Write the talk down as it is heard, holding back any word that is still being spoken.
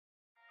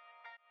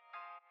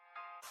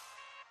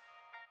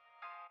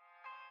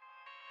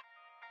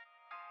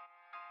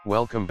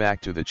Welcome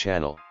back to the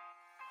channel.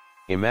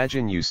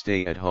 Imagine you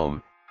stay at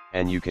home,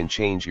 and you can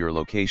change your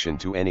location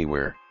to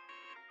anywhere.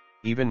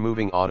 Even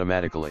moving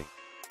automatically.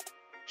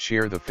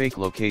 Share the fake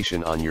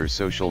location on your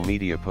social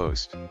media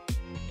post.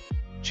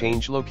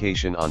 Change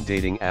location on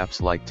dating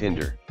apps like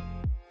Tinder.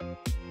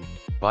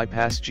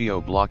 Bypass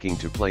geo-blocking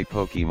to play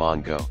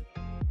Pokémon Go.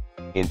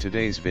 In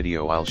today's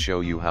video I'll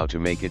show you how to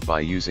make it by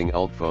using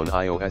UltFone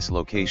iOS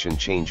location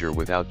changer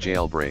without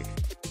jailbreak.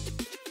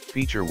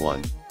 Feature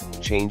 1.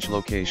 Change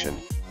location.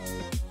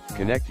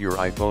 Connect your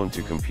iPhone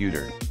to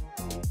computer.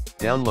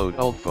 Download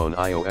UltFone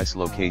iOS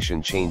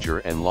location changer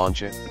and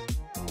launch it.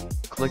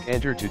 Click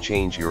enter to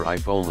change your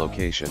iPhone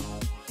location.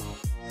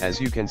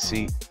 As you can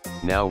see,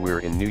 now we're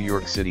in New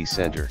York City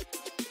Center.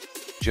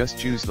 Just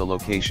choose the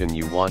location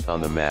you want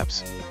on the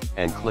maps,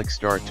 and click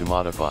start to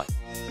modify.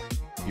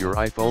 Your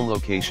iPhone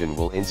location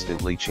will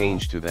instantly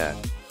change to that.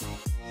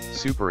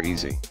 Super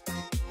easy.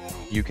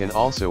 You can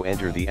also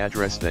enter the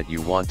address that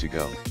you want to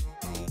go.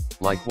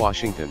 Like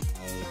Washington.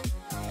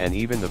 And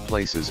even the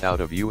places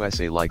out of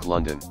USA like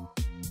London.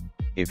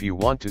 If you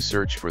want to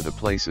search for the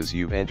places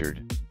you've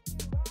entered,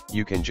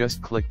 you can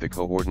just click the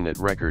coordinate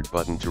record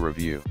button to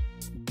review.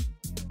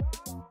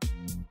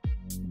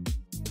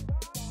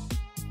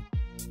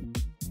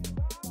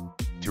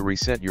 To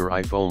reset your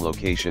iPhone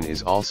location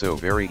is also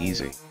very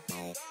easy.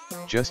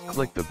 Just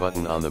click the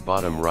button on the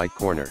bottom right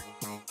corner.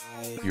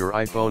 Your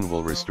iPhone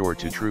will restore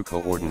to true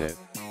coordinate.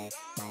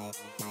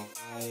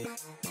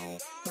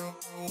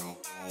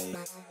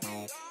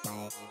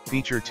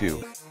 Feature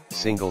 2,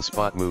 Single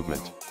Spot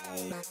Movement.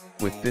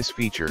 With this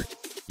feature,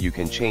 you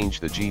can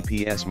change the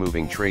GPS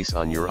moving trace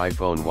on your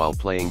iPhone while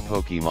playing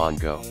Pokémon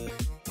Go.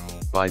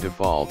 By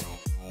default,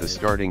 the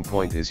starting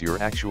point is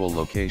your actual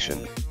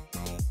location.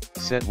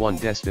 Set one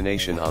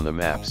destination on the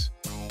maps.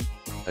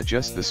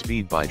 Adjust the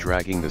speed by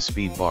dragging the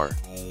speed bar.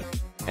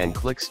 And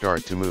click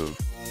start to move.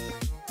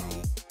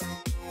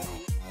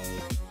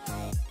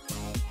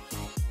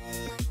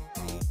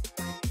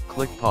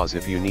 Click pause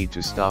if you need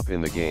to stop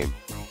in the game.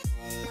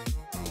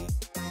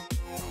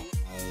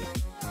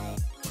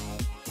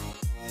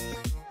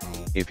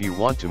 If you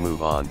want to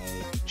move on,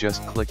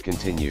 just click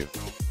continue.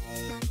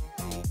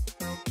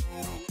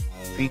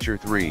 Feature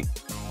 3,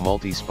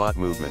 Multi-Spot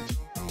Movement.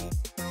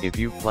 If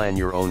you plan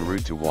your own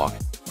route to walk,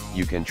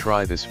 you can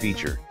try this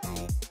feature.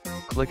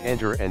 Click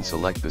enter and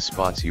select the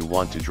spots you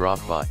want to drop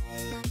by.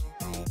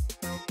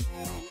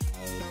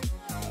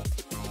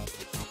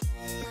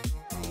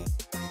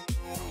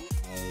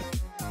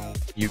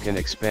 You can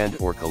expand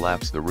or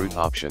collapse the route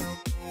option.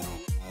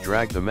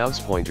 Drag the mouse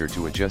pointer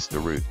to adjust the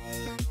route.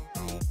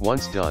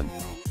 Once done,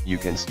 you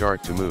can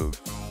start to move.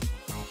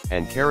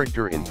 And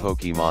character in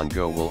Pokémon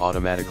Go will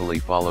automatically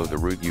follow the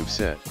route you've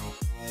set.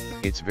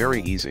 It's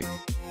very easy.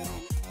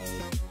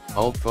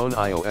 UltFone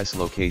iOS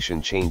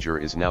location changer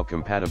is now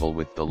compatible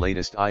with the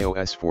latest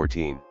iOS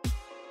 14.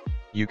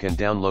 You can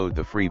download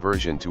the free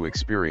version to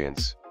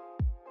experience.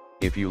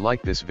 If you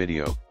like this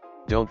video,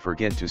 don't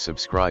forget to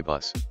subscribe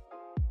us.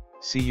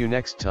 See you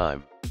next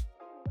time.